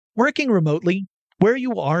Working remotely, where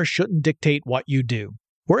you are shouldn't dictate what you do.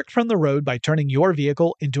 Work from the road by turning your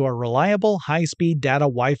vehicle into a reliable high-speed data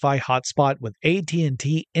Wi-Fi hotspot with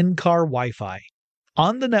AT&T in-car Wi-Fi.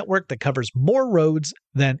 On the network that covers more roads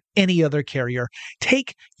than any other carrier,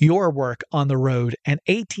 take your work on the road and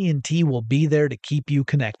AT&T will be there to keep you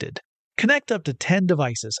connected. Connect up to 10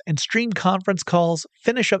 devices and stream conference calls,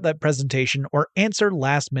 finish up that presentation, or answer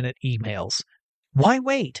last-minute emails. Why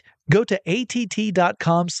wait? Go to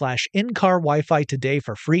att.com/in-car Wi-Fi today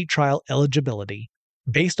for free trial eligibility.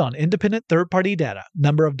 Based on independent third-party data,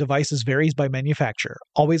 number of devices varies by manufacturer.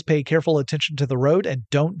 Always pay careful attention to the road and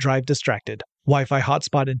don't drive distracted. Wi-Fi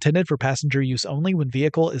hotspot intended for passenger use only when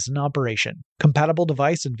vehicle is in operation. Compatible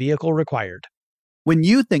device and vehicle required. When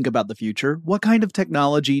you think about the future, what kind of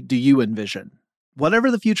technology do you envision?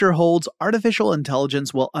 Whatever the future holds, artificial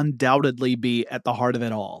intelligence will undoubtedly be at the heart of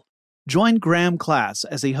it all. Join Graham Class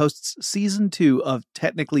as he hosts Season 2 of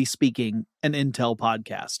Technically Speaking, an Intel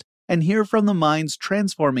podcast, and hear from the minds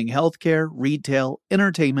transforming healthcare, retail,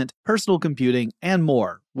 entertainment, personal computing, and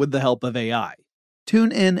more with the help of AI.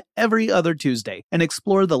 Tune in every other Tuesday and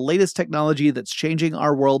explore the latest technology that's changing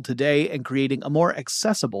our world today and creating a more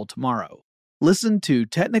accessible tomorrow. Listen to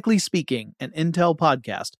Technically Speaking, an Intel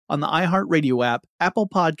podcast on the iHeartRadio app, Apple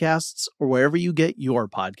Podcasts, or wherever you get your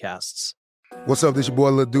podcasts. What's up, this your boy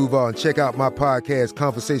Lil Duval, and check out my podcast,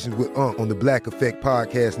 Conversations with Unc, on the Black Effect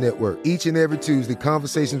Podcast Network. Each and every Tuesday,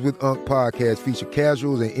 Conversations with Unc podcast feature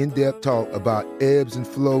casuals and in-depth talk about ebbs and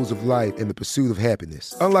flows of life and the pursuit of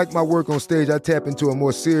happiness. Unlike my work on stage, I tap into a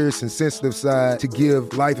more serious and sensitive side to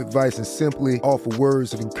give life advice and simply offer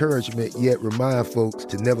words of encouragement, yet remind folks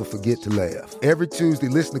to never forget to laugh. Every Tuesday,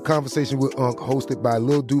 listen to Conversations with Unc, hosted by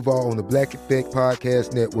Lil Duval on the Black Effect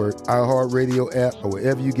Podcast Network, iHeartRadio app, or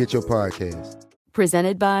wherever you get your podcasts.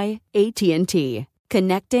 Presented by AT&T.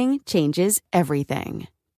 Connecting changes everything.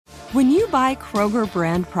 When you buy Kroger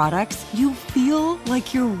brand products, you feel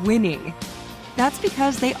like you're winning. That's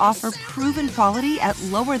because they offer proven quality at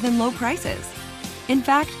lower than low prices. In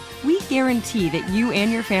fact, we guarantee that you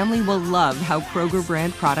and your family will love how Kroger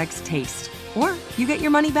brand products taste, or you get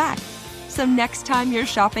your money back. So next time you're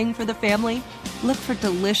shopping for the family, look for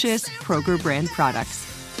delicious Kroger brand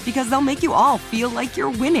products, because they'll make you all feel like you're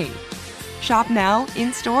winning. Shop now,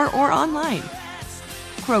 in-store, or online.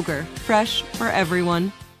 Kroger, fresh for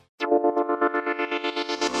everyone.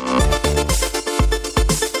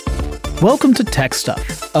 Welcome to Tech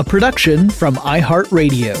Stuff, a production from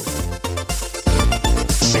iHeartRadio.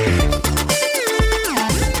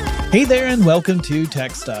 Hey there, and welcome to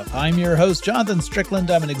Tech Stuff. I'm your host, Jonathan Strickland.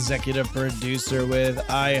 I'm an executive producer with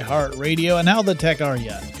iHeartRadio. And how the tech are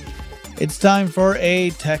ya? It's time for a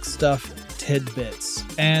Tech Stuff Tidbits.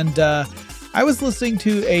 And I was listening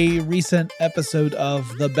to a recent episode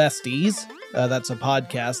of The Besties. That's a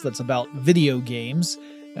podcast that's about video games,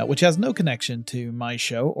 which has no connection to my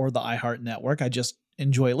show or the iHeart Network. I just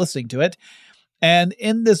enjoy listening to it. And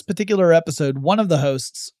in this particular episode, one of the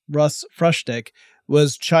hosts, Russ Frushtick,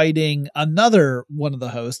 was chiding another one of the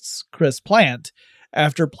hosts, Chris Plant,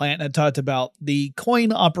 after Plant had talked about the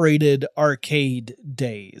coin-operated arcade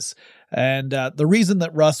days. And the reason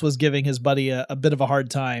that Russ was giving his buddy a bit of a hard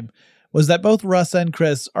time was that both Russ and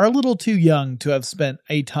Chris are a little too young to have spent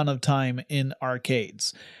a ton of time in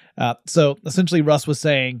arcades. So essentially Russ was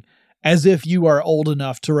saying, as if you are old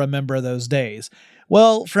enough to remember those days.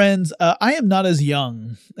 Well, friends, I am not as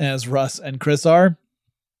young as Russ and Chris are,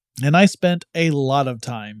 and I spent a lot of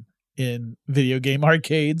time in video game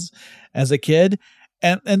arcades as a kid,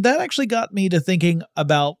 and that actually got me to thinking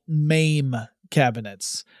about MAME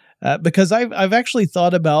cabinets, because I've actually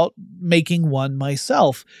thought about making one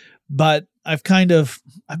myself. But I've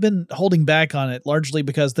been holding back on it largely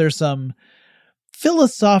because there's some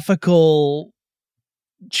philosophical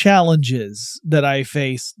challenges that I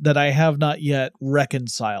face that I have not yet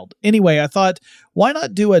reconciled. Anyway, I thought, why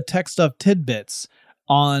not do a Tech Stuff Tidbits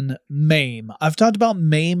on MAME? I've talked about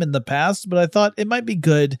MAME in the past, but I thought it might be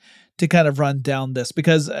good to kind of run down this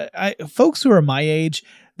because folks who are my age,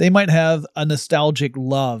 they might have a nostalgic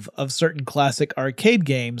love of certain classic arcade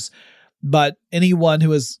games. But anyone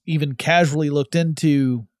who has even casually looked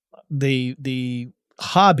into the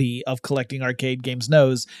hobby of collecting arcade games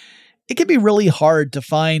knows it can be really hard to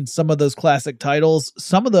find some of those classic titles.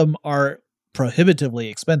 Some of them are prohibitively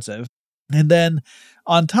expensive. And then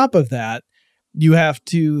on top of that, you have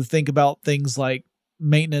to think about things like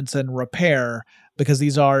maintenance and repair, because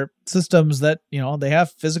these are systems that, they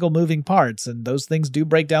have physical moving parts, and those things do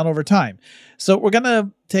break down over time. So we're going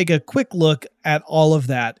to take a quick look at all of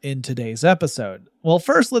that in today's episode. Well,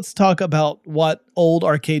 first, let's talk about what old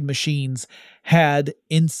arcade machines had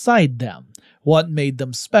inside them, what made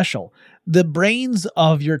them special. The brains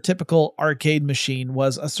of your typical arcade machine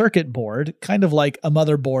was a circuit board, kind of like a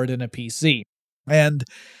motherboard in a PC. And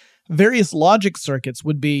various logic circuits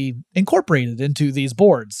would be incorporated into these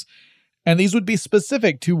boards. And these would be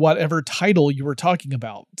specific to whatever title you were talking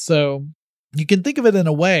about. So you can think of it in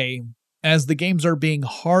a way as the games are being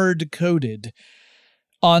hard-coded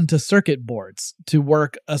onto circuit boards to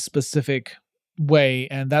work a specific way.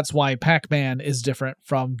 And that's why Pac-Man is different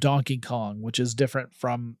from Donkey Kong, which is different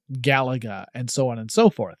from Galaga, and so on and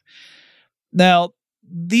so forth. Now,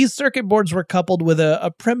 these circuit boards were coupled with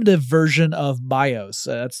a primitive version of BIOS.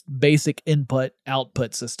 That's basic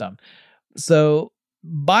input-output system. So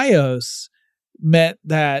BIOS meant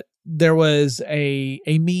that there was a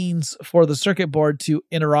means for the circuit board to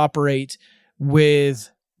interoperate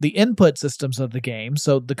with the input systems of the game,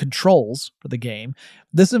 so the controls for the game.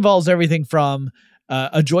 This involves everything from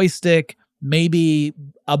a joystick, maybe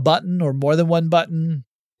a button or more than one button.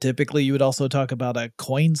 Typically, you would also talk about a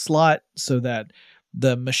coin slot so that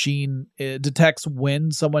the machine detects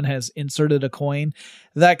when someone has inserted a coin,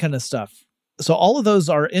 that kind of stuff. So all of those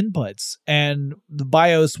are inputs, and the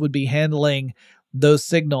BIOS would be handling those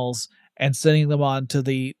signals and sending them on to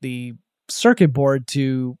the circuit board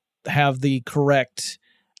to have the correct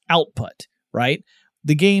output, right?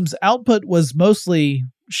 The game's output was mostly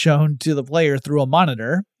shown to the player through a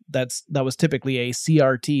monitor. That was typically a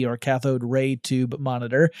CRT or cathode ray tube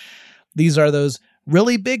monitor. These are those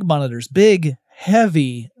really big monitors, big,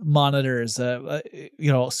 heavy monitors.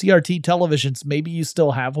 CRT televisions, maybe you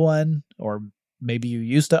still have one, or maybe you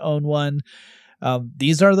used to own one.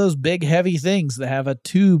 These are those big, heavy things that have a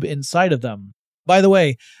tube inside of them. By the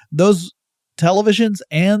way, those televisions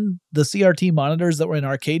and the CRT monitors that were in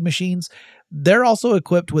arcade machines, they're also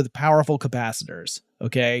equipped with powerful capacitors,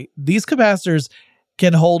 okay? These capacitors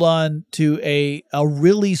can hold on to a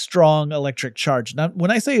really strong electric charge. Now,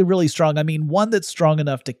 when I say really strong, I mean one that's strong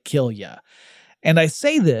enough to kill you. And I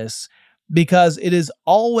say this because it is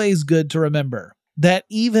always good to remember that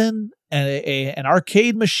even an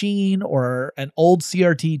arcade machine or an old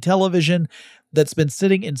CRT television that's been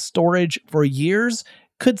sitting in storage for years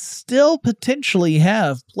could still potentially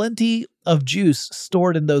have plenty of juice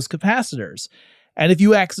stored in those capacitors. And if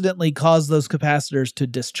you accidentally cause those capacitors to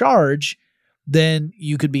discharge, then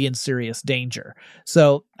you could be in serious danger.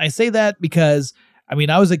 So I say that because,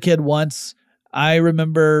 I was a kid once. I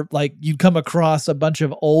remember you'd come across a bunch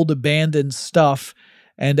of old abandoned stuff.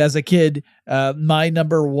 And as a kid, my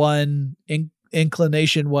number one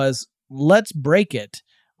inclination was, let's break it,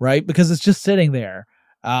 right? Because it's just sitting there.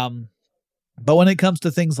 But when it comes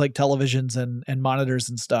to things like televisions and monitors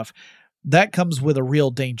and stuff, that comes with a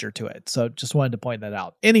real danger to it. So just wanted to point that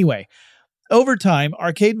out. Anyway, over time,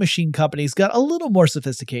 arcade machine companies got a little more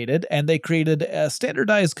sophisticated, and they created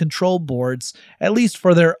standardized control boards, at least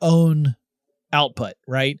for their own output,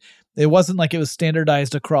 right? It wasn't like it was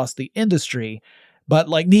standardized across the industry, but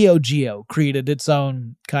like Neo Geo created its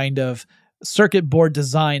own kind of circuit board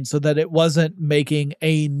design so that it wasn't making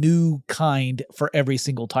a new kind for every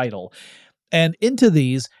single title. And into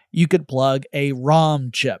these, you could plug a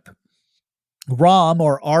ROM chip. ROM,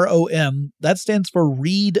 or ROM, that stands for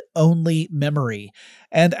read-only memory.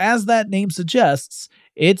 And as that name suggests,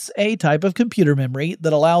 it's a type of computer memory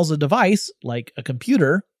that allows a device, like a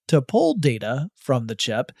computer, to pull data from the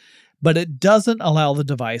chip, but it doesn't allow the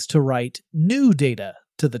device to write new data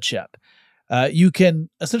to the chip. You can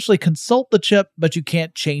essentially consult the chip, but you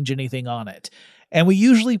can't change anything on it. And we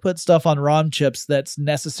usually put stuff on ROM chips that's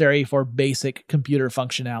necessary for basic computer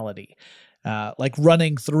functionality, like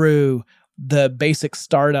running through the basic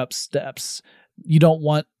startup steps. You don't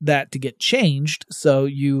want that to get changed, so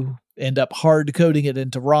you end up hard coding it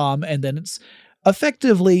into ROM, and then it's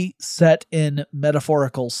effectively set in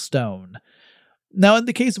metaphorical stone. Now, in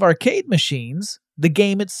the case of arcade machines, the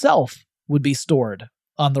game itself would be stored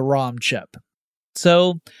on the ROM chip.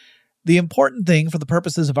 So the important thing for the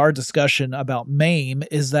purposes of our discussion about MAME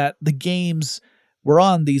is that the games were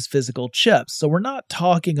on these physical chips. So we're not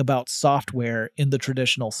talking about software in the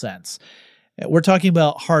traditional sense. We're talking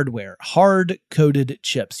about hardware, hard-coded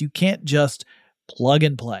chips. You can't just plug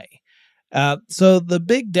and play. So the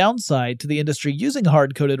big downside to the industry using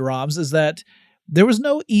hard-coded ROMs is that there was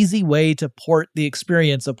no easy way to port the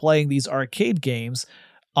experience of playing these arcade games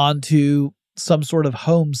onto some sort of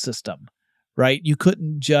home system, right? You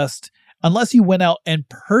couldn't just, unless you went out and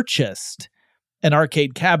purchased an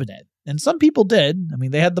arcade cabinet, And some people did. I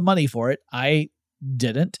mean, they had the money for it. I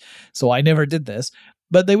didn't, so I never did this.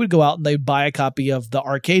 But they would go out and they'd buy a copy of the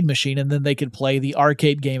arcade machine, and then they could play the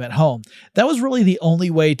arcade game at home. That was really the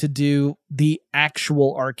only way to do the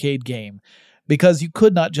actual arcade game, because you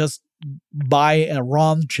could not just buy a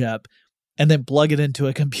ROM chip and then plug it into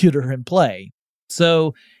a computer and play.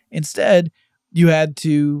 So instead, you had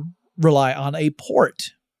to rely on a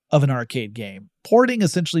port of an arcade game. Porting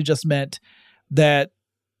essentially just meant that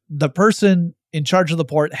the person in charge of the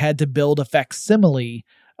port had to build a facsimile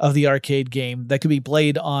of the arcade game that could be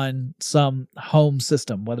played on some home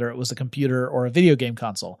system, whether it was a computer or a video game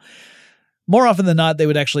console. More often than not, they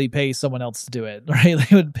would actually pay someone else to do it, right?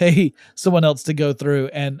 They would pay someone else to go through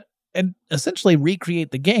and essentially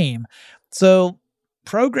recreate the game. So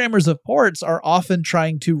programmers of ports are often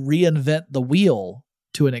trying to reinvent the wheel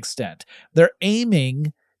to an extent. They're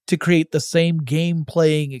aiming to create the same game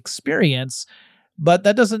playing experience, but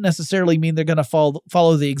that doesn't necessarily mean they're going to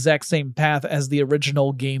follow the exact same path as the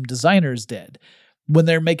original game designers did. When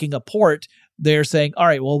they're making a port, they're saying, all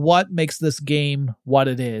right, well, what makes this game what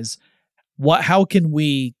it is? How can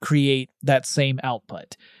we create that same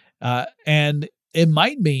output? And it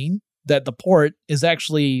might mean that the port is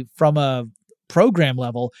actually, from a program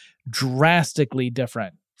level, drastically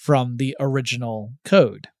different from the original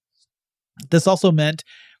code. This also meant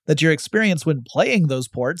that your experience when playing those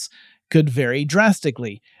ports could vary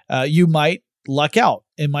drastically. You might luck out.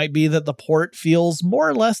 It might be that the port feels more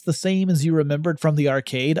or less the same as you remembered from the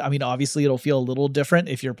arcade. I mean, obviously it'll feel a little different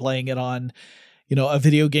if you're playing it on, a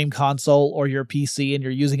video game console or your PC and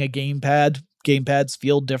you're using a gamepad. Gamepads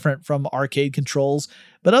feel different from arcade controls,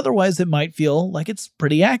 but otherwise it might feel like it's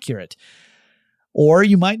pretty accurate. Or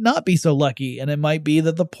you might not be so lucky, and it might be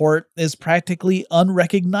that the port is practically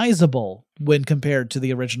unrecognizable when compared to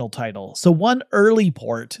the original title. So one early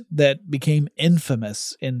port that became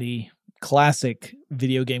infamous in the classic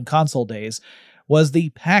video game console days was the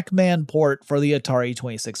Pac-Man port for the Atari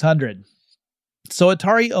 2600. So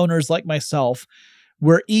Atari owners like myself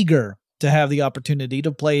were eager to have the opportunity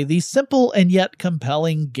to play the simple and yet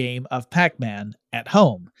compelling game of Pac-Man at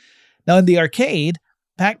home. Now in the arcade,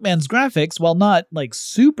 Pac-Man's graphics, while not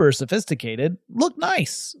super sophisticated, looked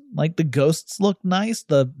nice. The ghosts looked nice,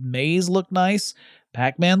 the maze looked nice,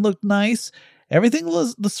 Pac-Man looked nice.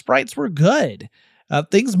 The sprites were good.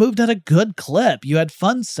 Things moved at a good clip. You had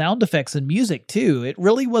fun sound effects and music too. It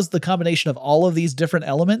really was the combination of all of these different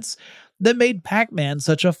elements that made Pac-Man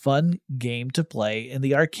such a fun game to play in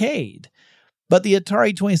the arcade. But the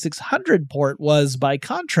Atari 2600 port was, by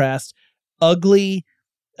contrast, ugly.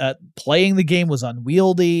 Playing the game was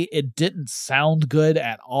unwieldy. It didn't sound good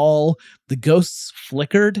at all. The ghosts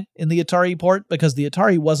flickered in the Atari port because the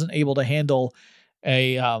Atari wasn't able to handle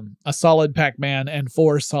a solid Pac-Man and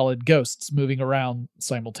 4 solid ghosts moving around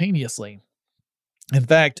simultaneously. In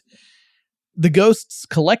fact, the ghosts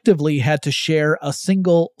collectively had to share a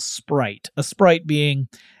single sprite, a sprite being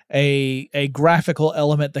a graphical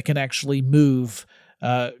element that can actually move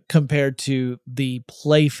compared to the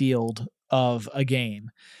playfield of a game.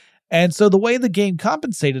 And so the way the game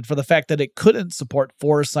compensated for the fact that it couldn't support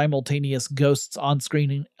 4 simultaneous ghosts on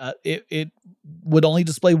screen, it would only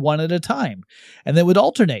display one at a time, and they would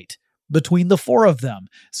alternate between the 4 of them.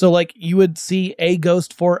 So you would see a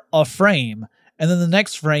ghost for a frame, and then the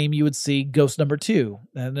next frame you would see ghost number 2,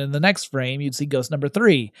 and then the next frame you'd see ghost number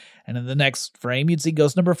 3, and in the next frame you'd see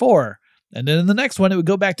ghost number 4, and then in the next one it would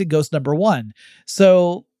go back to ghost number 1.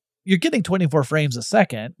 So you're getting 24 frames a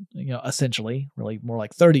second, essentially, really more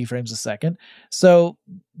like 30 frames a second. So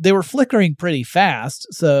they were flickering pretty fast,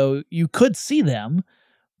 so you could see them,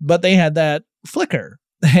 but they had that flicker,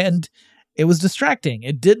 and it was distracting.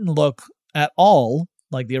 It didn't look at all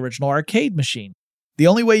like the original arcade machine. The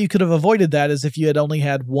only way you could have avoided that is if you had only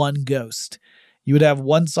had one ghost. You would have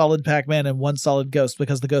one solid Pac-Man and one solid ghost,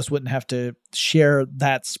 because the ghost wouldn't have to share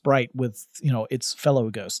that sprite with, its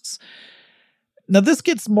fellow ghosts. Now, this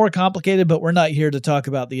gets more complicated, but we're not here to talk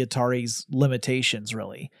about the Atari's limitations,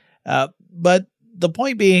 really. But the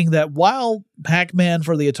point being that while Pac-Man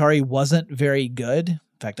for the Atari wasn't very good, in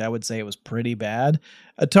fact, I would say it was pretty bad,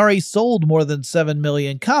 Atari sold more than 7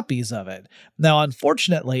 million copies of it. Now,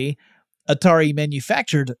 unfortunately, Atari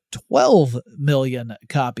manufactured 12 million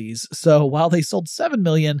copies. So while they sold 7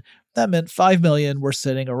 million, that meant 5 million were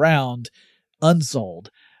sitting around unsold.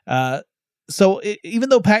 So even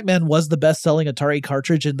though Pac-Man was the best-selling Atari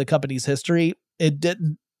cartridge in the company's history, it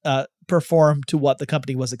didn't perform to what the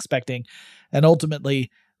company was expecting, and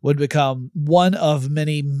ultimately would become one of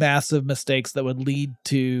many massive mistakes that would lead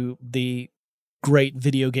to the great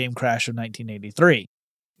video game crash of 1983.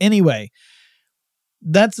 Anyway,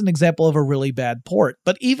 That's an example of a really bad port,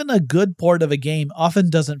 but even a good port of a game often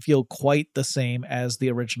doesn't feel quite the same as the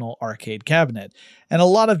original arcade cabinet, and a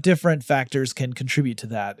lot of different factors can contribute to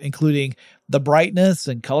that, including the brightness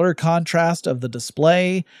and color contrast of the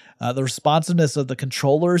display, the responsiveness of the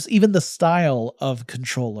controllers, even the style of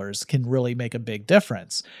controllers can really make a big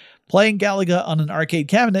difference. Playing Galaga on an arcade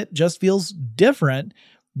cabinet just feels different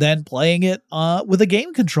than playing it with a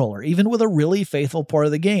game controller, even with a really faithful port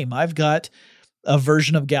of the game. I've got a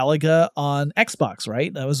version of Galaga on Xbox,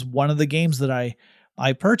 right? That was one of the games that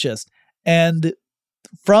I purchased. And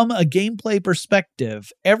from a gameplay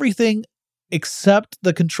perspective, everything except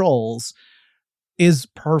the controls is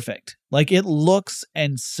perfect. Like, it looks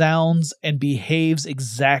and sounds and behaves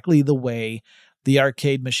exactly the way the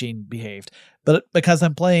arcade machine behaved. But because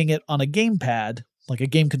I'm playing it on a gamepad, like a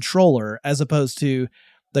game controller, as opposed to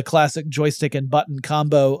the classic joystick and button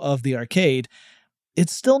combo of the arcade,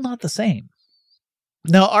 it's still not the same.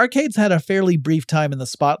 Now, arcades had a fairly brief time in the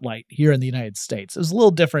spotlight here in the United States. It was a little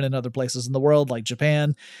different in other places in the world, like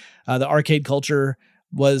Japan. The arcade culture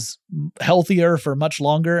was healthier for much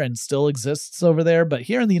longer and still exists over there. But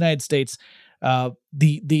here in the United States,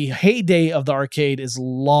 the heyday of the arcade is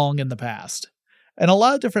long in the past. And a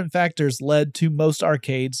lot of different factors led to most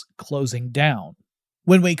arcades closing down.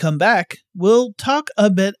 When we come back, we'll talk a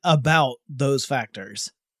bit about those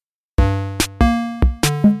factors.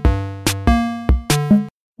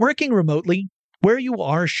 Working remotely, where you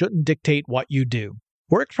are shouldn't dictate what you do.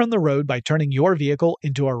 Work from the road by turning your vehicle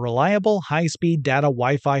into a reliable, high-speed data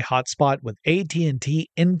Wi-Fi hotspot with AT&T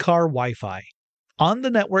in-car Wi-Fi. On the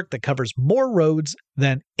network that covers more roads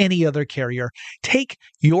than any other carrier, take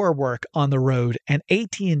your work on the road and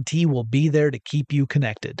AT&T will be there to keep you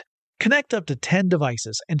connected. Connect up to 10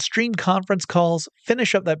 devices and stream conference calls,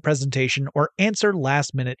 finish up that presentation, or answer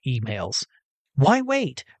last-minute emails. Why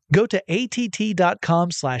wait? Go to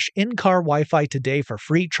att.com/in-car Wi-Fi today for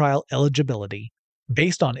free trial eligibility.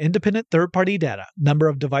 Based on independent third-party data, number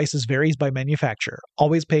of devices varies by manufacturer.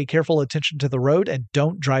 Always pay careful attention to the road and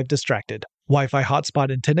don't drive distracted. Wi-Fi hotspot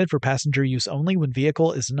intended for passenger use only when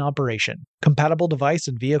vehicle is in operation. Compatible device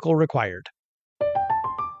and vehicle required.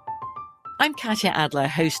 I'm Katya Adler,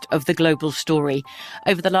 host of The Global Story.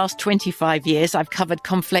 Over the last 25 years, I've covered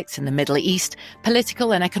conflicts in the Middle East,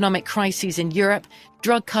 political and economic crises in Europe,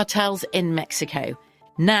 drug cartels in Mexico.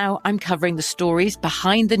 Now I'm covering the stories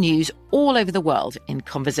behind the news all over the world in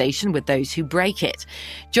conversation with those who break it.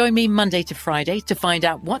 Join me Monday to Friday to find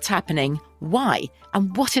out what's happening, why,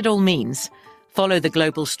 and what it all means. Follow The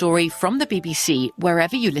Global Story from the BBC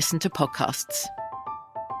wherever you listen to podcasts.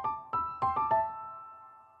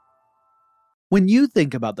 When you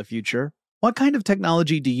think about the future, what kind of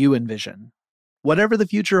technology do you envision? Whatever the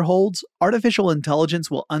future holds, artificial intelligence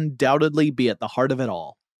will undoubtedly be at the heart of it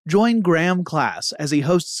all. Join Graham Class as he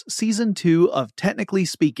hosts Season 2 of Technically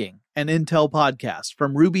Speaking, an Intel podcast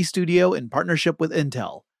from Ruby Studio in partnership with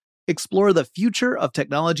Intel. Explore the future of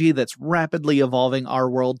technology that's rapidly evolving our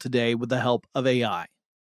world today with the help of AI.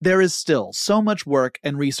 There is still so much work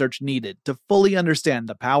and research needed to fully understand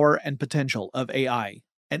the power and potential of AI.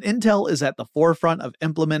 And Intel is at the forefront of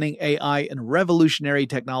implementing AI in revolutionary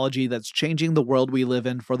technology that's changing the world we live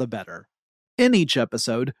in for the better. In each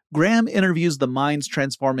episode, Graham interviews the minds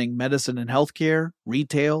transforming medicine and healthcare,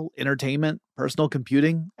 retail, entertainment, personal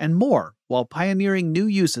computing, and more, while pioneering new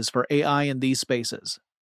uses for AI in these spaces.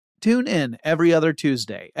 Tune in every other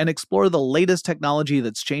Tuesday and explore the latest technology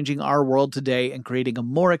that's changing our world today and creating a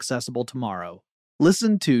more accessible tomorrow.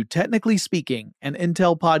 Listen to Technically Speaking, an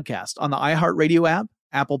Intel podcast on the iHeartRadio app,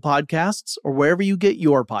 Apple Podcasts, or wherever you get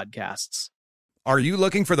your podcasts. Are you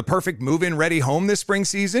looking for the perfect move-in ready home this spring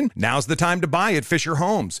season? Now's the time to buy at Fisher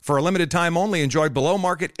Homes. For a limited time only, enjoy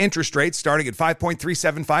below-market interest rates starting at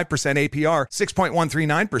 5.375% APR,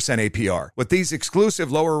 6.139% APR. With these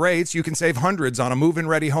exclusive lower rates, you can save hundreds on a move-in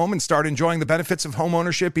ready home and start enjoying the benefits of home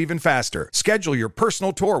ownership even faster. Schedule your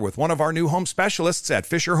personal tour with one of our new home specialists at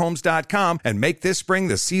FisherHomes.com and make this spring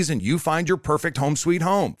the season you find your perfect home sweet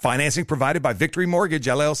home. Financing provided by Victory Mortgage,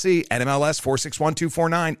 LLC, NMLS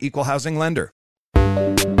 461249, Equal Housing Lender.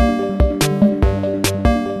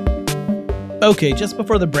 Okay, just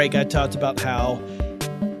before the break, I talked about how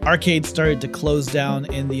arcades started to close down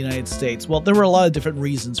in the United States. Well, there were a lot of different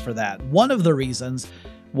reasons for that. One of the reasons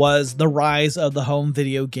was the rise of the home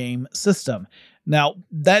video game system. Now,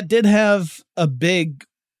 that did have a big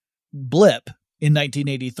blip in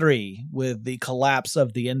 1983 with the collapse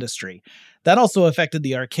of the industry. That also affected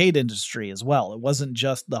the arcade industry as well. It wasn't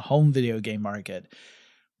just the home video game market.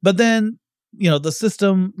 But then, the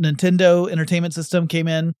system, Nintendo Entertainment System came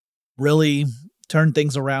in, really turned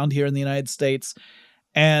things around here in the United States.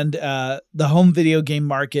 and the home video game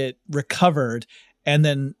market recovered and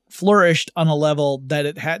then flourished on a level that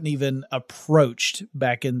it hadn't even approached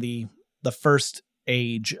back in the first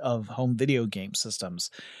age of home video game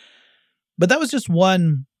systems. But that was just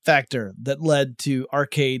one factor that led to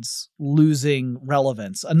arcades losing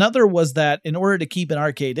relevance. Another was that in order to keep an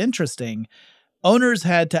arcade interesting, owners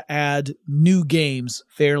had to add new games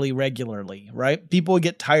fairly regularly, right? People would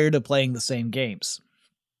get tired of playing the same games.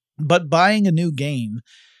 But buying a new game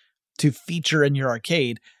to feature in your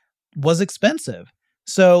arcade was expensive.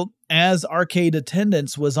 So as arcade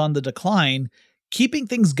attendance was on the decline, keeping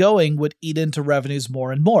things going would eat into revenues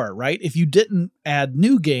more and more, right? If you didn't add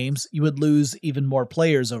new games, you would lose even more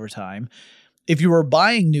players over time. If you were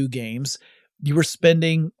buying new games, you were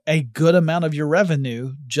spending a good amount of your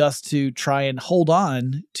revenue just to try and hold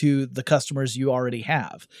on to the customers you already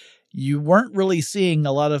have. You weren't really seeing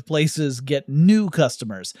a lot of places get new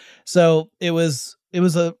customers. So it was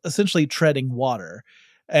essentially treading water.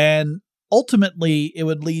 And ultimately, it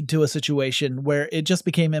would lead to a situation where it just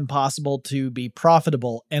became impossible to be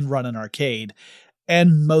profitable and run an arcade,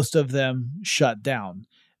 and most of them shut down.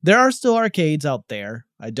 There are still arcades out there.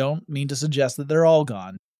 I don't mean to suggest that they're all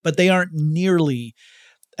gone, but they aren't nearly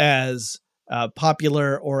as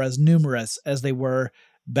popular or as numerous as they were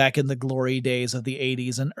back in the glory days of the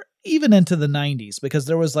 80s and even into the 90s, because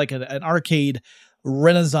there was like an arcade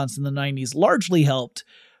renaissance in the 90s, largely helped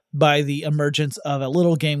by the emergence of a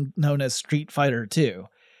little game known as Street Fighter II.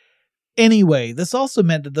 Anyway, this also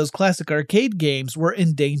meant that those classic arcade games were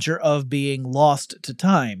in danger of being lost to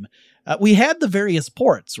time. We had the various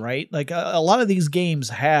ports, right? Like a lot of these games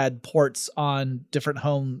had ports on different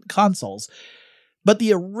home consoles, but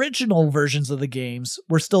the original versions of the games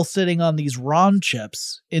were still sitting on these ROM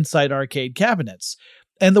chips inside arcade cabinets,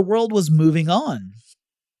 and the world was moving on.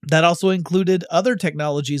 That also included other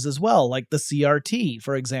technologies as well, like the CRT,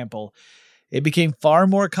 for example. It became far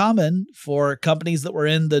more common for companies that were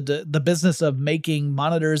in the business of making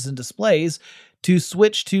monitors and displays to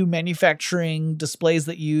switch to manufacturing displays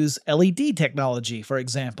that use LED technology, for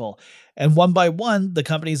example. And one by one, the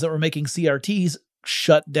companies that were making CRTs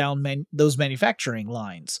shut down those manufacturing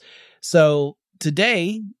lines. So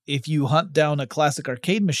today, if you hunt down a classic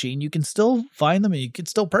arcade machine, you can still find them and you can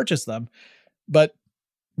still purchase them. But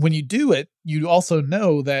when you do it, you also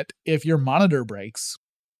know that if your monitor breaks,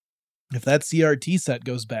 if that CRT set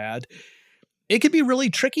goes bad, it can be really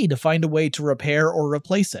tricky to find a way to repair or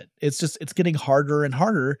replace it. It's getting harder and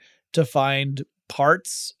harder to find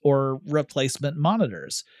parts or replacement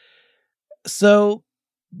monitors. So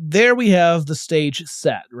there we have the stage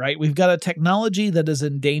set, right? We've got a technology that is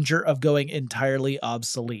in danger of going entirely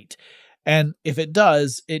obsolete. And if it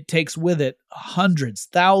does, it takes with it hundreds,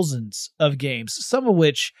 thousands of games, some of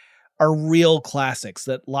which are real classics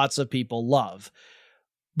that lots of people love.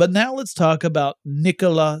 But now let's talk about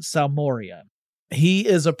Nicola Salmoria. He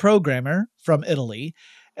is a programmer from Italy,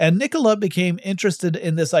 and Nicola became interested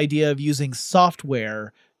in this idea of using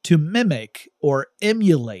software to mimic or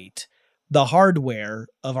emulate the hardware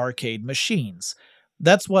of arcade machines.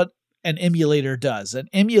 That's what an emulator does. An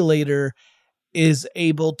emulator is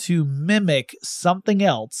able to mimic something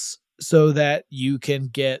else so that you can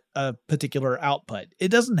get a particular output. It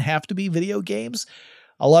doesn't have to be video games.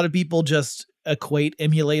 A lot of people just equate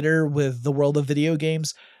emulator with the world of video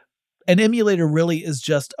games. An emulator really is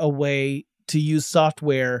just a way to use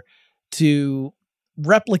software to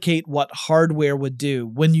replicate what hardware would do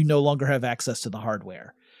when you no longer have access to the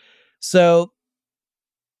hardware. So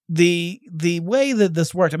the way that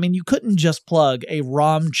this worked, I mean, you couldn't just plug a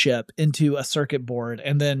ROM chip into a circuit board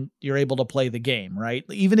and then you're able to play the game, right?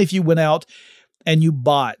 Even if you went out and you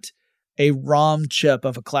bought a ROM chip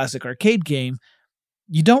of a classic arcade game,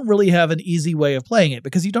 you don't really have an easy way of playing it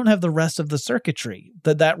because you don't have the rest of the circuitry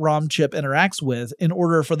that ROM chip interacts with in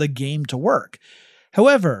order for the game to work.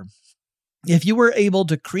 However, if you were able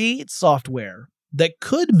to create software that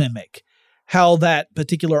could mimic how that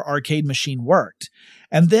particular arcade machine worked,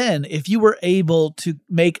 and then if you were able to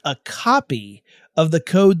make a copy of the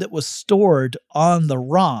code that was stored on the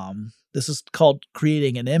ROM, this is called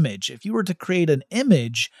creating an image. If you were to create an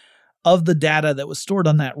image of the data that was stored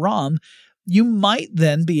on that ROM, you might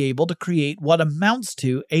then be able to create what amounts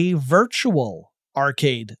to a virtual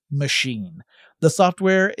arcade machine. The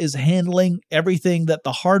software is handling everything that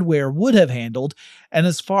the hardware would have handled, and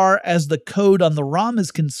as far as the code on the ROM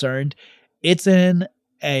is concerned, it's in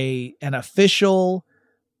an official,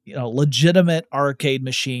 legitimate arcade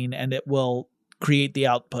machine, and it will create the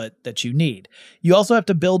output that you need. You also have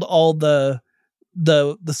to build all the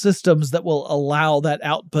systems that will allow that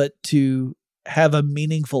output to have a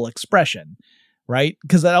meaningful expression, right?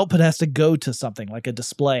 Because that output has to go to something like a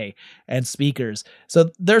display and speakers. So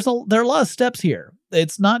there are a lot of steps here.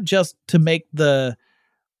 It's not just to make the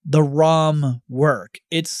ROM work.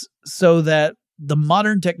 It's so that the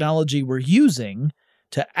modern technology we're using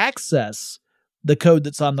to access the code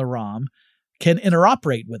that's on the ROM can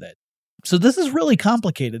interoperate with it. So this is really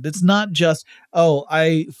complicated. It's not just, oh,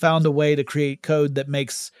 I found a way to create code that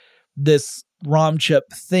makes this ROM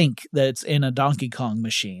chip think that it's in a Donkey Kong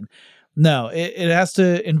machine. No, it has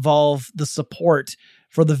to involve the support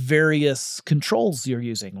for the various controls you're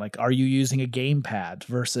using. Like, are you using a gamepad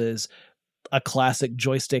versus a classic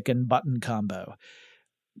joystick and button combo?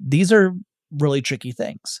 These are really tricky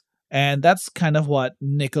things. And that's kind of what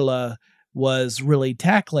Nicola was really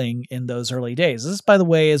tackling in those early days. This, by the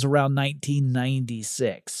way, is around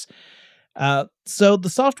 1996. So the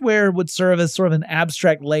software would serve as sort of an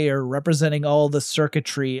abstract layer representing all the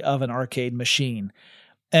circuitry of an arcade machine.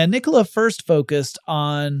 And Nicola first focused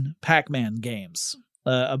on Pac-Man games,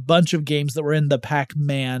 a bunch of games that were in the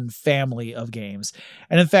Pac-Man family of games.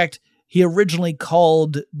 And in fact, he originally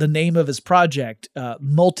called the name of his project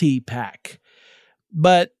Multi-Pac.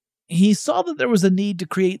 But he saw that there was a need to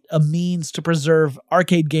create a means to preserve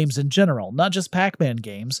arcade games in general, not just Pac-Man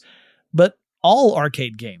games, but all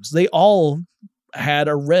arcade games. They all had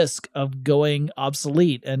a risk of going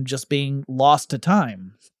obsolete and just being lost to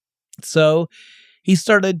time. So he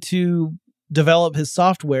started to develop his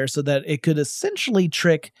software so that it could essentially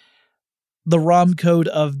trick the ROM code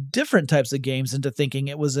of different types of games into thinking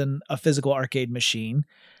it was in a physical arcade machine,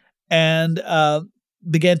 and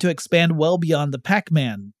began to expand well beyond the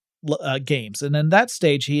Pac-Man games. And in that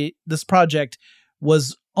stage, this project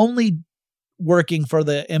was only working for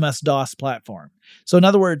the MS-DOS platform. So in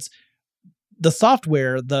other words, the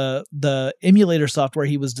software, the emulator software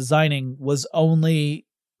he was designing was only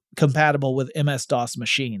compatible with MS-DOS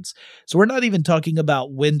machines. So we're not even talking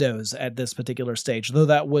about Windows at this particular stage, though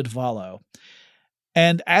that would follow.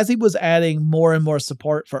 And as he was adding more and more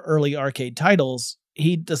support for early arcade titles,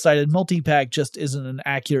 he decided Multi-Pac just isn't an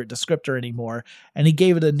accurate descriptor anymore, and he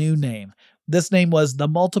gave it a new name. This name was the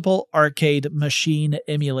Multiple Arcade Machine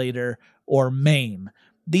Emulator, or MAME.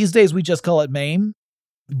 These days we just call it MAME.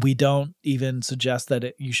 We don't even suggest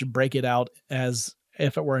that you should break it out as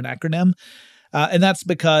if it were an acronym. And that's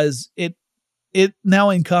because it now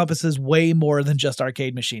encompasses way more than just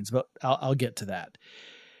arcade machines, but I'll get to that.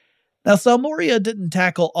 Now, Salmoria didn't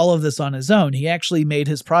tackle all of this on his own. He actually made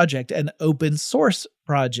his project an open source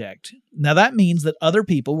project. Now, that means that other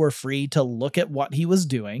people were free to look at what he was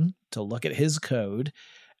doing, to look at his code,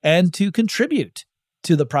 and to contribute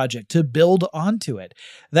to the project, to build onto it.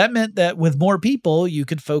 That meant that with more people, you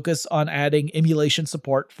could focus on adding emulation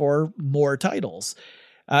support for more titles.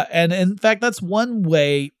 And in fact, that's one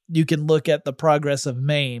way you can look at the progress of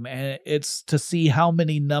MAME, and it's to see how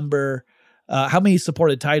many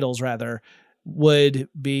supported titles would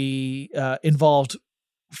be involved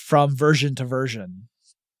from version to version.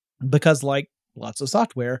 Because like lots of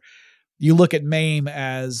software, you look at MAME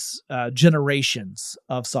as generations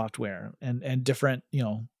of software and different,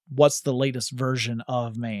 what's the latest version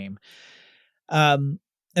of MAME.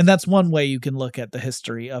 And that's one way you can look at the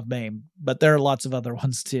history of MAME, but there are lots of other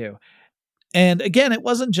ones too. And again, it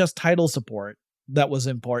wasn't just title support that was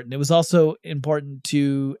important. It was also important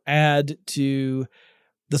to add to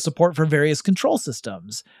the support for various control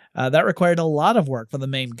systems. That required a lot of work for the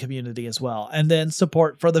MAME community as well. And then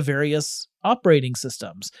support for the various operating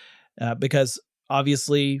systems, because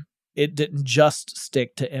obviously it didn't just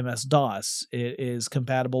stick to MS-DOS. It is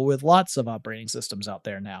compatible with lots of operating systems out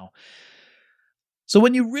there now. So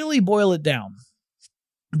when you really boil it down,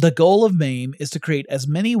 the goal of MAME is to create as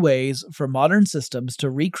many ways for modern systems to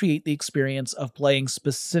recreate the experience of playing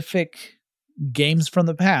specific games from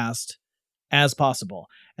the past as possible.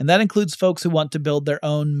 And that includes folks who want to build their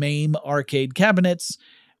own MAME arcade cabinets,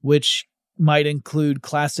 which might include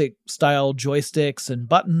classic style joysticks and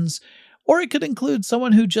buttons, or it could include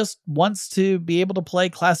someone who just wants to be able to play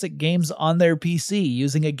classic games on their PC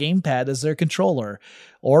using a gamepad as their controller,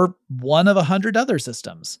 or one of 100 other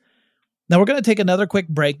systems. Now we're going to take another quick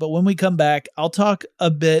break, but when we come back, I'll talk a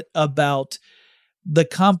bit about the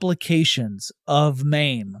complications of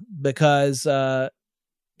MAME, because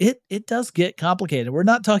it does get complicated. We're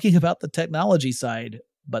not talking about the technology side,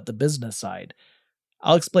 but the business side.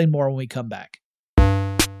 I'll explain more when we come back.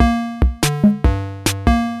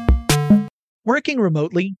 Working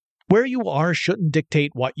remotely, where you are shouldn't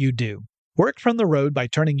dictate what you do. Work from the road by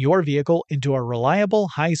turning your vehicle into a reliable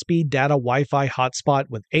high-speed data Wi-Fi hotspot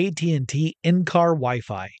with AT&T in-car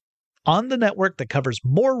Wi-Fi. on the network that covers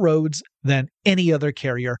more roads than any other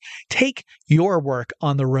carrier. Take your work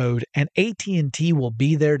on the road, and AT&T will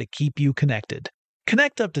be there to keep you connected.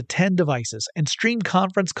 Connect up to 10 devices and stream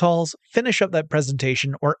conference calls, finish up that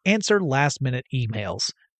presentation, or answer last-minute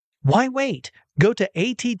emails. Why wait? Go to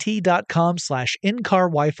att.com/in-car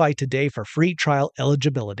Wi-Fi today for free trial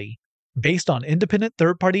eligibility. Based on independent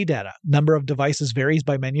third-party data, number of devices varies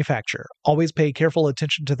by manufacturer. Always pay careful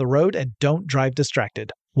attention to the road and don't drive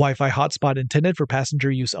distracted. Wi-Fi hotspot intended for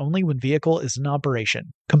passenger use only when vehicle is in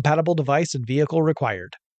operation. Compatible device and vehicle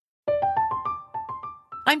required.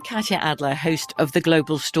 I'm Katya Adler, host of The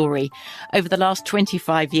Global Story. Over the last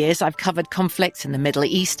 25 years, I've covered conflicts in the Middle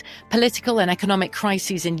East, political and economic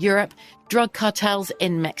crises in Europe, drug cartels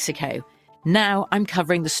in Mexico. Now I'm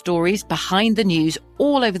covering the stories behind the news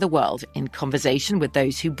all over the world in conversation with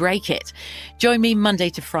those who break it. Join me Monday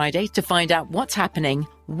to Friday to find out what's happening,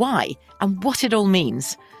 why, and what it all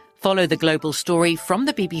means. Follow The Global Story from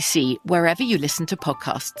the BBC wherever you listen to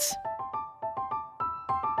podcasts.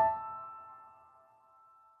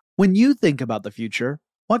 When you think about the future,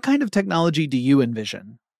 what kind of technology do you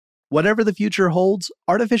envision? Whatever the future holds,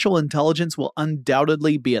 artificial intelligence will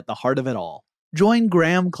undoubtedly be at the heart of it all. Join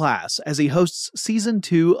Graham Class as he hosts Season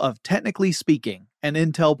 2 of Technically Speaking, an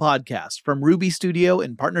Intel podcast from Ruby Studio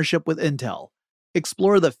in partnership with Intel.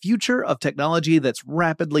 Explore the future of technology that's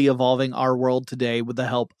rapidly evolving our world today with the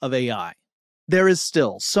help of AI. There is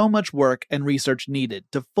still so much work and research needed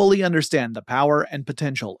to fully understand the power and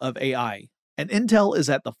potential of AI. And Intel is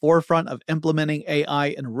at the forefront of implementing AI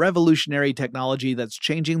and revolutionary technology that's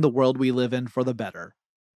changing the world we live in for the better.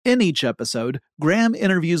 In each episode, Graham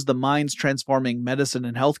interviews the minds transforming medicine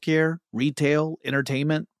and healthcare, retail,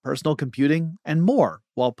 entertainment, personal computing, and more,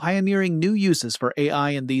 while pioneering new uses for AI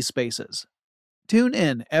in these spaces. Tune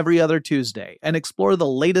in every other Tuesday and explore the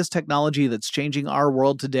latest technology that's changing our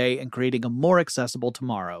world today and creating a more accessible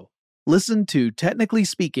tomorrow. Listen to Technically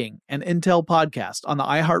Speaking, an Intel podcast on the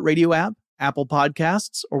iHeartRadio app, Apple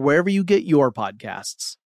Podcasts, or wherever you get your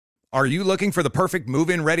podcasts. Are you looking for the perfect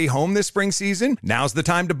move-in ready home this spring season? Now's the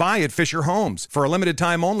time to buy at Fisher Homes. For a limited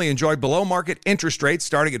time only, enjoy below-market interest rates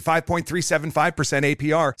starting at 5.375%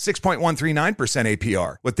 APR, 6.139%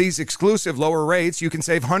 APR. With these exclusive lower rates, you can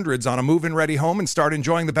save hundreds on a move-in ready home and start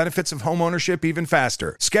enjoying the benefits of home ownership even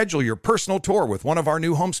faster. Schedule your personal tour with one of our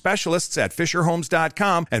new home specialists at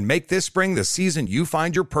FisherHomes.com and make this spring the season you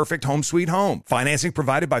find your perfect home sweet home. Financing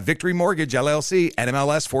provided by Victory Mortgage, LLC,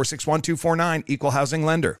 NMLS 461249, Equal Housing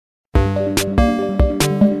Lender.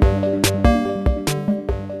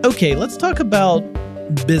 Okay, let's talk about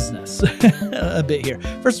business a bit here.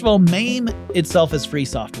 First of all, MAME itself is free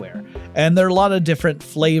software, and there are a lot of different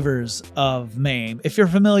flavors of MAME. If you're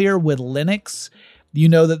familiar with Linux, you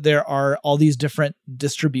know that there are all these different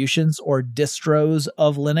distributions or distros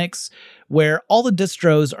of Linux, where all the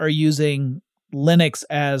distros are using Linux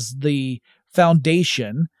as the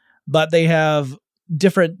foundation, but they have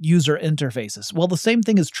different user interfaces. Well, the same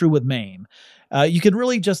thing is true with MAME. You can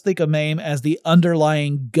really just think of MAME as the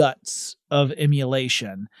underlying guts of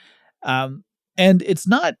emulation. And it's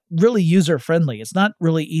not really user-friendly. It's not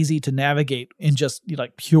really easy to navigate in just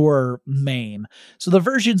like pure MAME. So the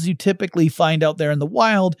versions you typically find out there in the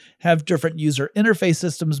wild have different user interface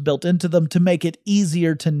systems built into them to make it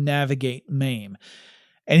easier to navigate MAME.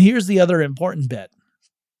 And here's the other important bit.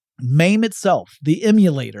 MAME itself, the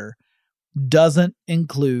emulator, doesn't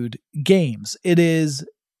include games. It is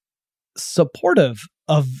supportive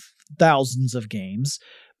of thousands of games,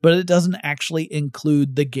 but it doesn't actually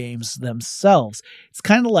include the games themselves. It's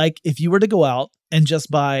kind of like if you were to go out and just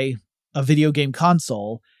buy a video game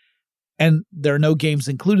console and there are no games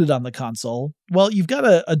included on the console, well, you've got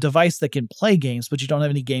a device that can play games, but you don't have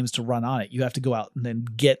any games to run on it. You have to go out and then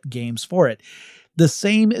get games for it. The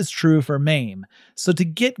same is true for MAME. So to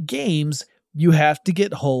get games, you have to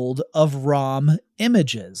get hold of ROM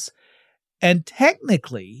images. And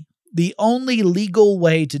technically, the only legal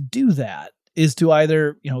way to do that is to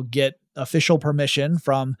either, get official permission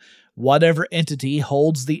from whatever entity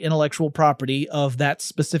holds the intellectual property of that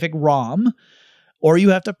specific ROM, or you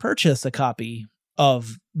have to purchase a copy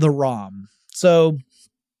of the ROM. So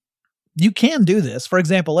you can do this. For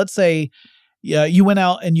example, let's say you went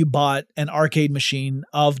out and you bought an arcade machine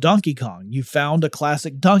of Donkey Kong. You found a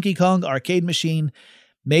classic Donkey Kong arcade machine.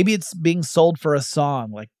 Maybe it's being sold for a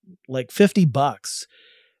song, like $50.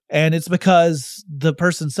 And it's because the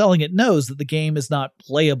person selling it knows that the game is not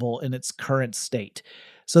playable in its current state.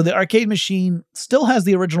 So the arcade machine still has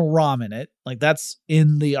the original ROM in it, like that's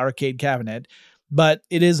in the arcade cabinet, but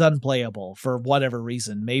it is unplayable for whatever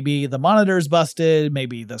reason. Maybe the monitor is busted,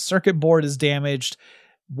 maybe the circuit board is damaged.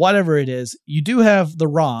 whatever it is, you do have the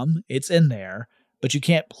ROM, it's in there, but you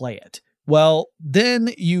can't play it. Well,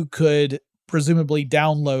 then you could presumably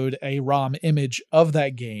download a ROM image of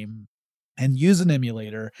that game and use an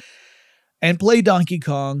emulator and play Donkey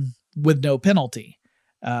Kong with no penalty,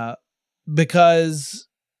 because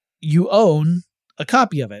you own a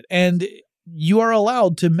copy of it, and you are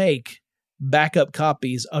allowed to make backup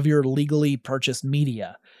copies of your legally purchased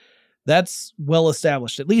media. That's well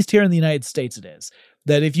established, at least here in the United States it is,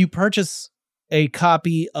 that if you purchase a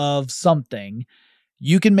copy of something,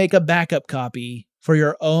 you can make a backup copy for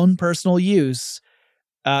your own personal use,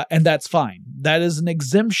 and that's fine. That is an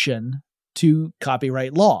exemption to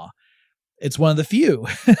copyright law. It's one of the few,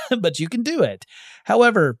 but you can do it.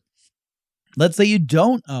 However, let's say you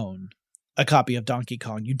don't own a copy of Donkey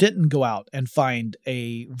Kong. You didn't go out and find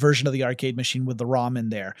a version of the arcade machine with the ROM in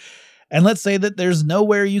there. And let's say that there's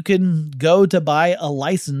nowhere you can go to buy a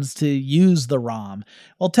license to use the ROM.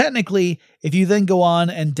 Well, technically, if you then go on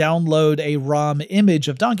and download a ROM image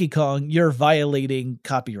of Donkey Kong, you're violating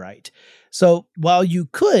copyright. So while you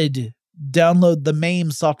could download the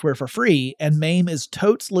MAME software for free, and MAME is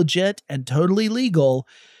totes legit and totally legal,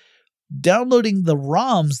 downloading the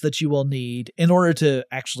ROMs that you will need in order to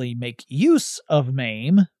actually make use of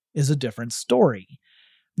MAME is a different story.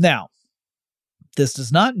 Now, this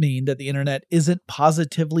does not mean that the internet isn't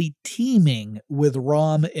positively teeming with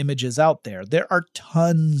ROM images out there. There are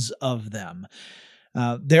tons of them.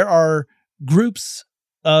 There are groups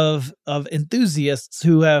of enthusiasts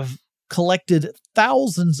who have collected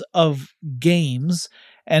thousands of games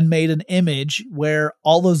and made an image where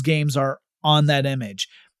all those games are on that image.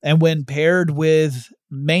 And when paired with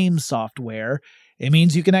MAME software, it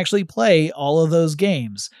means you can actually play all of those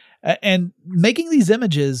games. And making these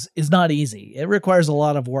images is not easy. It requires a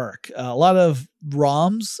lot of work. A lot of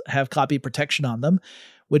ROMs have copy protection on them,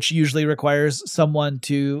 which usually requires someone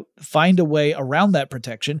to find a way around that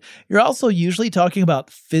protection. You're also usually talking about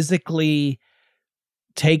physically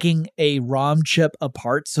taking a ROM chip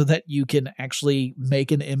apart so that you can actually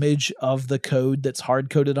make an image of the code that's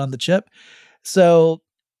hard-coded on the chip. So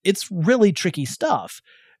it's really tricky stuff.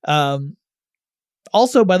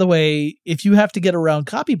 Also, by the way, if you have to get around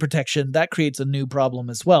copy protection, that creates a new problem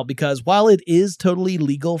as well, because while it is totally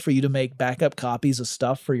legal for you to make backup copies of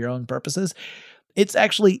stuff for your own purposes, it's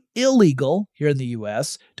actually illegal here in the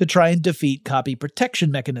US to try and defeat copy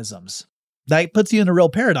protection mechanisms. That puts you in a real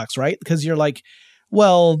paradox, right? Because you're like,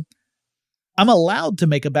 well, I'm allowed to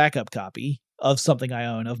make a backup copy of something I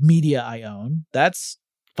own, of media I own. That's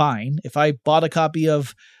fine. If I bought a copy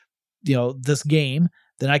of, this game,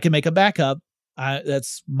 then I can make a backup.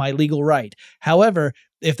 That's my legal right. However,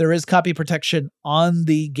 if there is copy protection on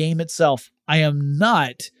the game itself, I am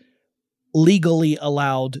not legally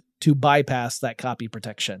allowed to bypass that copy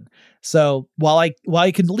protection. So while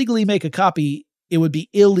I can legally make a copy, it would be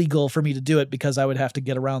illegal for me to do it because I would have to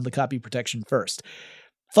get around the copy protection first.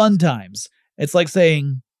 Fun times. It's like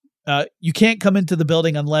saying, you can't come into the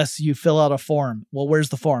building unless you fill out a form. Well, where's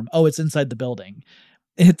the form? Oh, it's inside the building.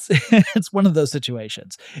 It's one of those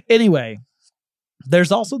situations. Anyway,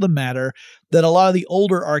 there's also the matter that a lot of the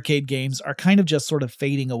older arcade games are kind of just sort of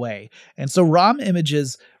fading away. And so ROM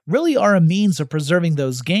images really are a means of preserving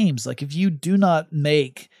those games. Like if you do not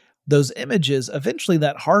make those images, eventually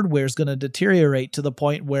that hardware is going to deteriorate to the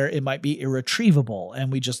point where it might be irretrievable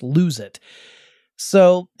and we just lose it.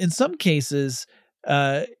 So in some cases,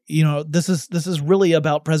 this is really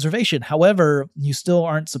about preservation. However, you still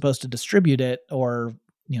aren't supposed to distribute it or,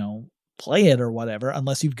 play it or whatever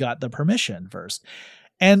unless you've got the permission first.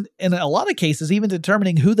 And in a lot of cases, even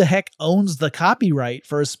determining who the heck owns the copyright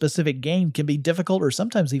for a specific game can be difficult or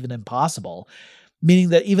sometimes even impossible, meaning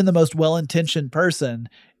that even the most well-intentioned person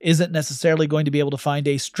isn't necessarily going to be able to find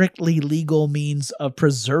a strictly legal means of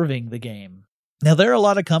preserving the game. Now, there are a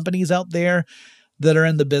lot of companies out there that are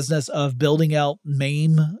in the business of building out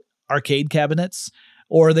MAME arcade cabinets,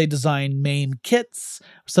 or they design MAME kits.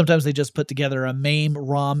 Sometimes they just put together a MAME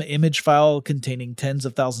ROM image file containing tens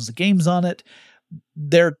of thousands of games on it.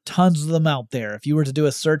 There are tons of them out there. If you were to do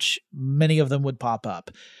a search, many of them would pop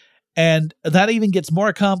up. And that even gets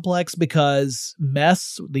more complex because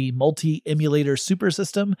MES, the multi-emulator super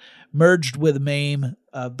system, merged with MAME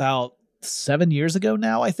about 7 years ago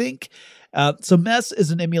now, I think. So MES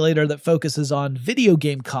is an emulator that focuses on video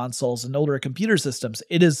game consoles and older computer systems.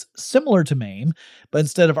 It is similar to MAME, but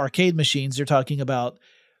instead of arcade machines, you're talking about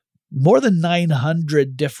more than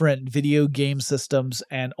 900 different video game systems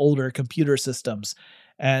and older computer systems.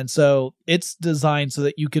 And so it's designed so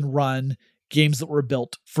that you can run games that were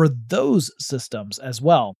built for those systems as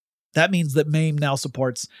well. That means that MAME now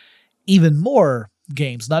supports even more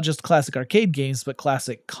games, not just classic arcade games, but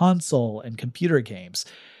classic console and computer games.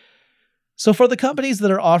 So for the companies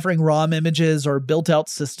that are offering ROM images or built-out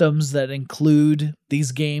systems that include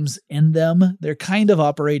these games in them, they're kind of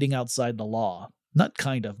operating outside the law. Not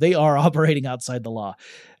kind of. They are operating outside the law.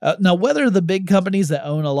 Now, whether the big companies that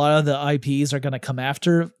own a lot of the IPs are going to come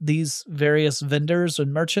after these various vendors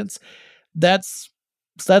and merchants, that's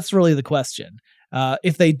really the question.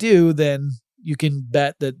 If they do, then you can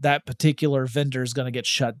bet that that particular vendor is going to get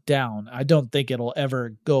shut down. I don't think it'll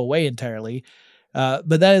ever go away entirely,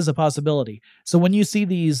 but that is a possibility. So when you see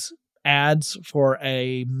these ads for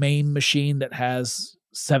a MAME machine that has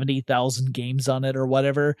 70,000 games on it or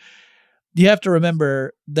whatever, you have to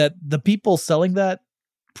remember that the people selling that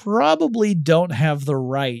probably don't have the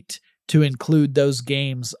right to include those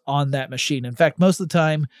games on that machine. In fact, most of the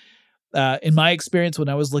time, in my experience, when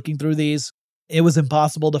I was looking through these, it was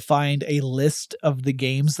impossible to find a list of the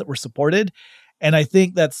games that were supported. And I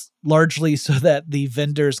think that's largely so that the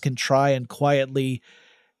vendors can try and quietly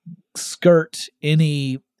skirt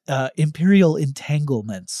any imperial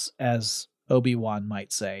entanglements, as Obi-Wan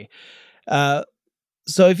might say.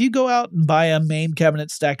 So if you go out and buy a MAME cabinet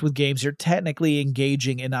stacked with games, you're technically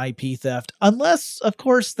engaging in IP theft, unless, of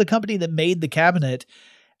course, the company that made the cabinet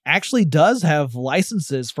actually does have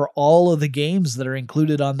licenses for all of the games that are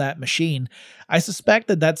included on that machine. I suspect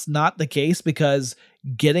that that's not the case because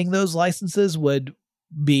getting those licenses would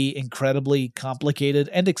be incredibly complicated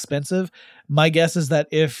and expensive. My guess is that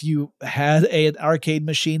if you had an arcade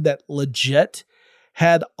machine that legit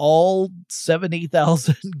had all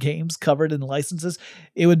 70,000 games covered in licenses,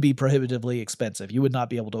 it would be prohibitively expensive. You would not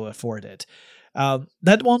be able to afford it.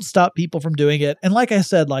 That won't stop people from doing it. And like I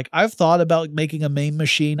said, like I've thought about making a MAME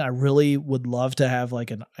machine. I really would love to have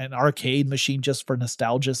like an arcade machine just for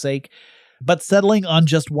nostalgia's sake. But settling on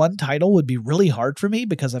just one title would be really hard for me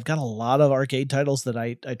because I've got a lot of arcade titles that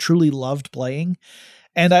I truly loved playing.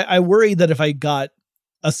 And I worry that if I got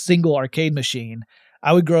a single arcade machine,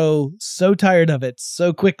 I would grow so tired of it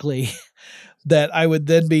so quickly that I would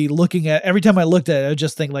then be looking at, every time I looked at it, I would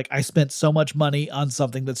just think like I spent so much money on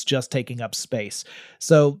something that's just taking up space.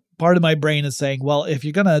 So part of my brain is saying, well, if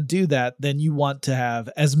you're going to do that, then you want to have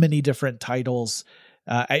as many different titles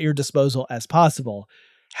at your disposal as possible.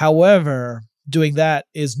 However, doing that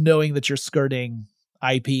is knowing that you're skirting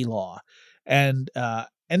IP law. And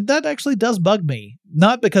that actually does bug me,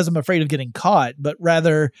 not because I'm afraid of getting caught, but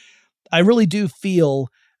rather I really do feel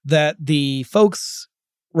that the folks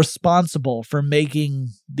responsible for making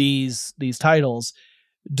these titles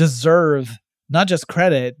deserve not just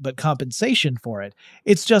credit, but compensation for it.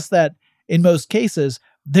 It's just that in most cases,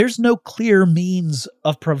 there's no clear means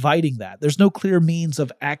of providing that. There's no clear means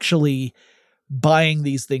of actually buying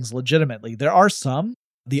these things legitimately. There are some.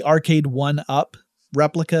 The Arcade 1-Up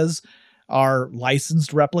replicas are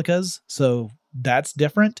licensed replicas, so that's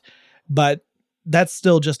different. But that's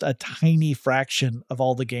still just a tiny fraction of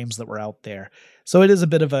all the games that were out there. So it is a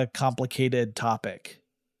bit of a complicated topic.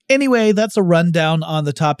 Anyway, that's a rundown on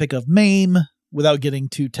the topic of MAME without getting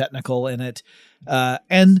too technical in it.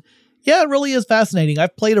 And yeah, it really is fascinating.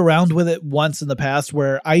 I've played around with it once in the past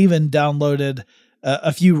where I even downloaded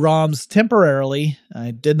a few ROMs temporarily. I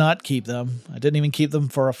did not keep them. I didn't even keep them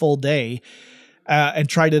for a full day. And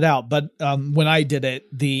tried it out. But when I did it,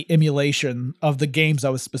 the emulation of the games I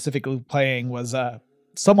was specifically playing was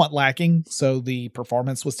somewhat lacking. So the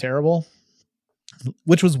performance was terrible,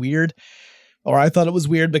 which was weird. Or I thought it was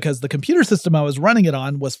weird because the computer system I was running it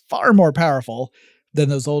on was far more powerful than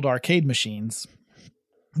those old arcade machines.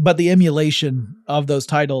 But the emulation of those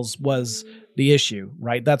titles was the issue,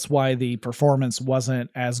 right? That's why the performance wasn't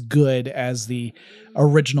as good as the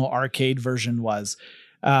original arcade version was.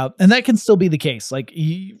 And that can still be the case. Like,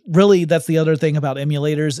 really, that's the other thing about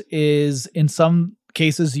emulators is in some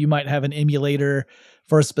cases you might have an emulator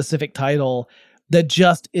for a specific title that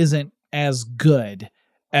just isn't as good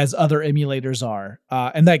as other emulators are.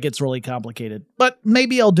 And that gets really complicated. But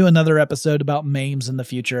maybe I'll do another episode about MAMEs in the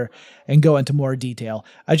future and go into more detail.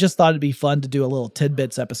 I just thought it'd be fun to do a little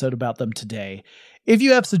tidbits episode about them today. If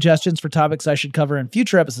you have suggestions for topics I should cover in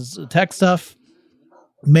future episodes of Tech Stuff,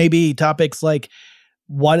 maybe topics like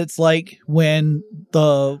what it's like when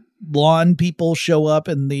the lawn people show up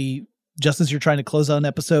just as you're trying to close out an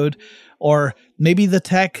episode, or maybe the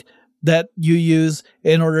tech that you use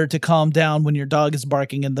in order to calm down when your dog is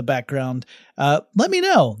barking in the background, let me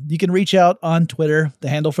know. You can reach out on Twitter. The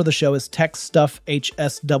handle for the show is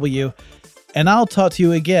TechStuffHSW, and I'll talk to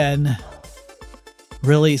you again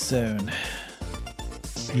really soon.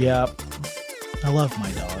 Yep. I love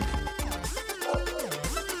my dog.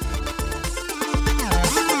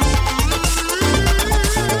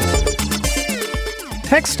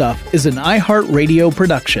 Tech Stuff is an iHeartRadio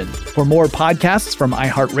production. For more podcasts from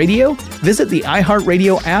iHeartRadio, visit the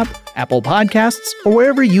iHeartRadio app, Apple Podcasts, or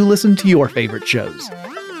wherever you listen to your favorite shows.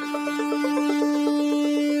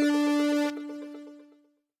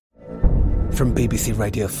 From BBC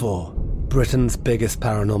Radio 4, Britain's biggest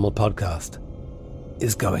paranormal podcast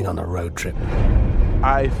is going on a road trip.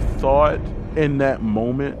 I thought in that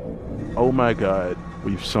moment, oh my God,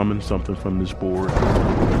 we've summoned something from this board.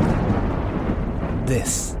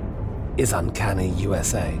 This is Uncanny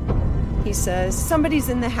USA. He says, somebody's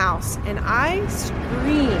in the house, and I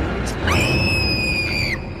screamed.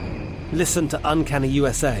 Listen to Uncanny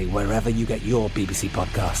USA wherever you get your BBC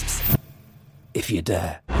podcasts, if you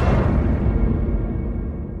dare.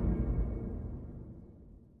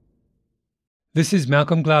 This is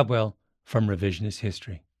Malcolm Gladwell from Revisionist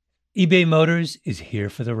History. eBay Motors is here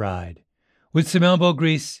for the ride. With some elbow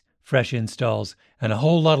grease, fresh installs, and a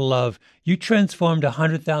whole lot of love, you transformed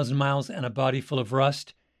 100,000 miles and a body full of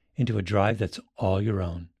rust into a drive that's all your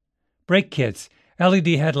own. Brake kits, LED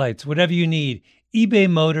headlights, whatever you need, eBay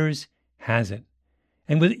Motors has it.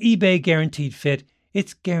 And with eBay Guaranteed Fit,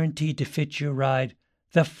 it's guaranteed to fit your ride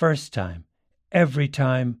the first time, every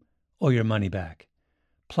time, or your money back.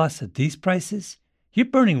 Plus, at these prices, you're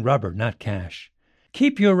burning rubber, not cash.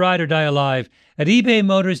 Keep your ride or die alive at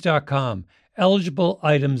ebaymotors.com. Eligible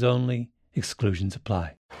items only. Exclusions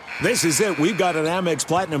apply. This is it. We've got an Amex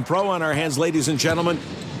Platinum Pro on our hands, ladies and gentlemen.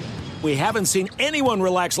 We haven't seen anyone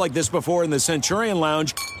relax like this before in the Centurion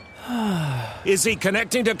Lounge. Is he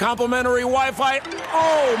connecting to complimentary Wi-Fi?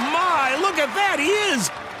 Oh, my. Look at that. He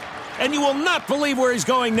is. And you will not believe where he's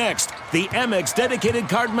going next. The Amex dedicated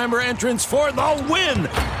card member entrance for the win.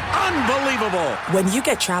 Unbelievable. When you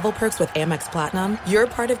get travel perks with Amex Platinum, you're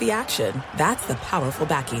part of the action. That's the powerful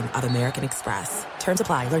backing of American Express. Terms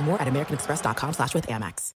apply. Learn more at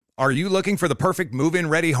americanexpress.com/withAmex. Are you looking for the perfect move-in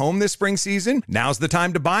ready home this spring season? Now's the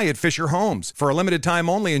time to buy at Fisher Homes. For a limited time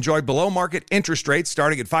only, enjoy below-market interest rates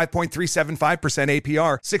starting at 5.375%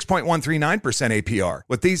 APR, 6.139% APR.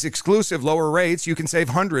 With these exclusive lower rates, you can save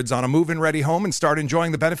hundreds on a move-in ready home and start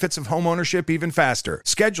enjoying the benefits of homeownership even faster.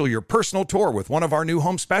 Schedule your personal tour with one of our new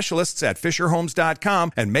home specialists at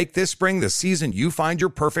FisherHomes.com and make this spring the season you find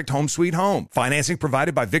your perfect home sweet home. Financing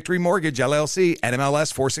provided by Victory Mortgage, LLC,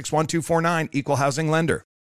 NMLS 461249, Equal Housing Lender.